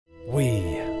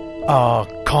We are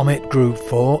Comet Group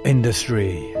for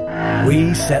industry.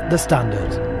 We set the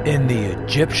standard in the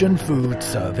Egyptian food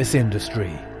service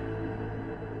industry.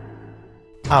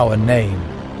 Our name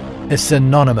is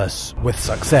synonymous with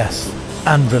success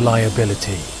and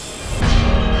reliability.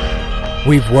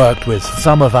 We've worked with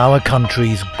some of our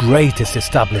country's greatest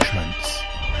establishments.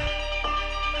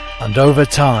 And over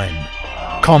time,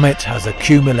 Comet has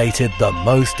accumulated the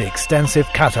most extensive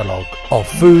catalogue of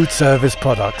food service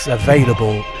products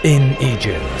available in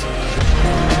Egypt.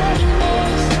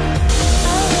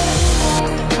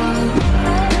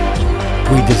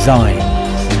 We design,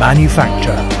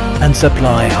 manufacture and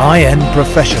supply high-end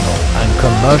professional and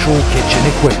commercial kitchen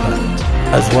equipment,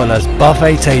 as well as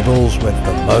buffet tables with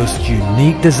the most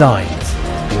unique designs,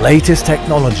 latest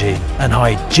technology and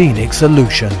hygienic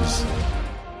solutions.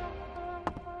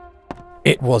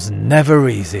 It was never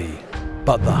easy,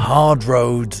 but the hard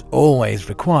roads always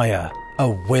require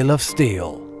a will of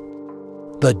steel.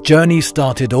 The journey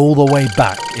started all the way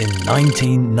back in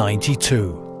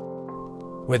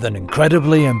 1992. With an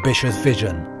incredibly ambitious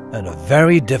vision and a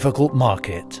very difficult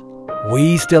market,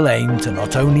 we still aim to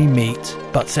not only meet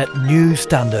but set new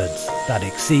standards that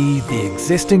exceed the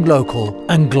existing local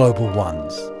and global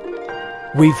ones.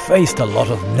 We've faced a lot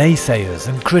of naysayers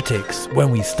and critics when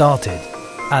we started,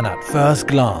 and at first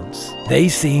glance, they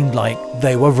seemed like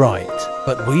they were right,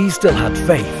 but we still had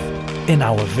faith in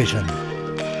our vision.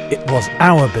 It was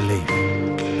our belief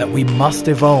that we must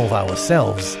evolve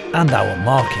ourselves and our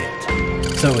market.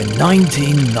 So in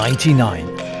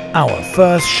 1999, our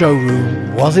first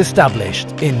showroom was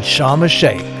established in Sharm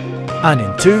el-Sheikh, and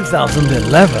in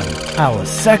 2011, our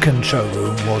second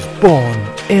showroom was born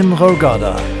in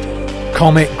Hurghada.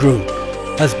 Comet Group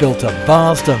has built a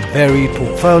vast and varied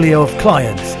portfolio of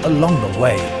clients along the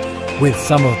way, with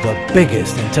some of the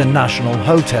biggest international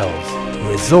hotels,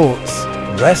 resorts,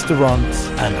 restaurants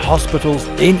and hospitals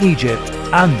in Egypt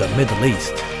and the Middle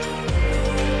East.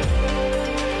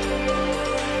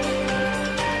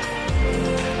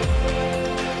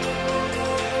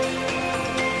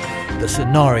 The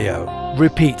scenario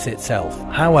repeats itself.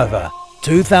 However,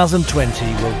 2020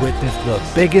 will witness the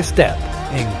biggest step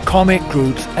in Comet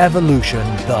Group's evolution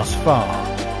thus far.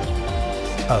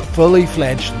 A fully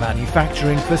fledged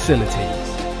manufacturing facility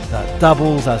that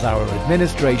doubles as our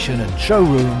administration and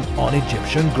showroom on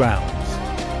Egyptian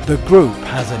grounds. The group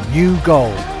has a new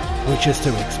goal, which is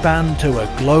to expand to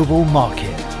a global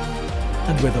market.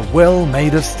 And with a will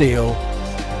made of steel,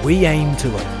 we aim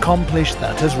to accomplish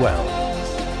that as well.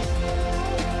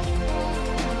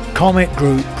 Comet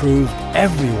Group proved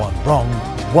everyone wrong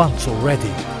once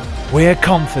already. We're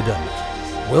confident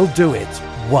we'll do it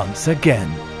once again.